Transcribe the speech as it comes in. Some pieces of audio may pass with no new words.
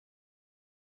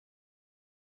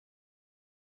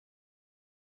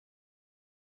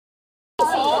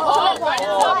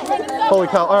Holy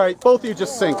cow. All right, both of you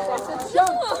just sink.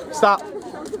 Stop.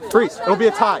 Freeze. It'll be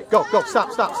a tie. Go, go.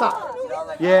 Stop, stop, stop.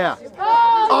 Yeah.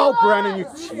 Oh, Brennan, you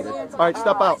cheated. All right,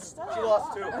 step out. She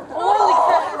lost 2. Holy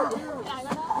crap.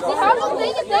 How do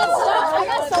they get that stuck? I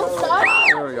got so stuck.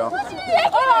 There we go.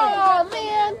 Oh,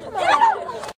 man. Come on.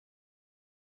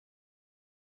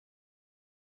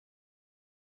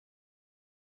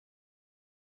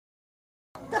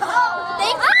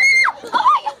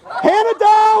 Hannah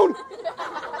down!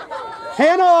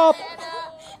 Hannah up!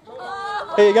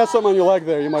 Hey, you got something on your leg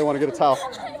there. You might want to get a towel.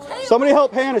 Somebody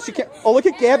help Hannah. She can't. Oh, look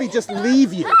at Gabby just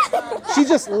leave you. She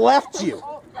just left you.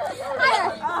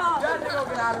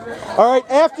 All right,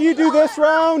 after you do this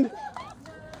round.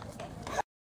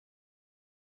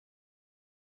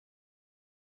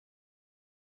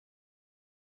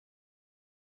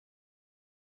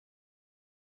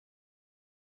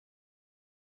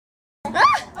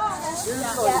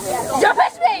 Don't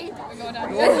push me!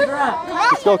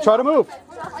 Let's go. Try to move.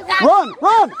 Run,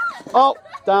 run! Oh,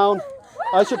 down.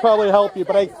 I should probably help you,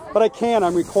 but I can't.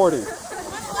 I'm recording.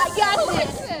 I got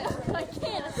this. I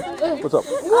can't. What's up?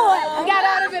 I got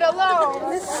out of it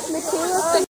alone.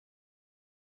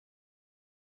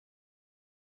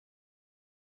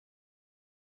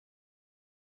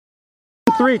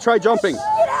 3, try jumping.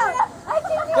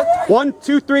 1,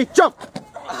 2, 3, jump!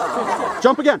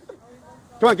 Jump again.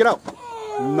 Come on, get out.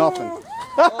 Nothing.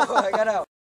 Oh, I got out.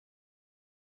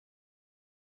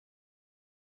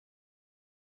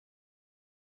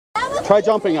 Try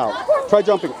jumping out. Try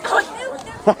jumping.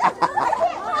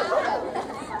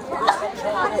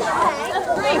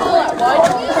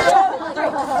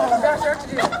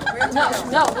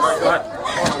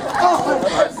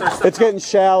 It's getting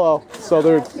shallow, so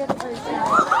they're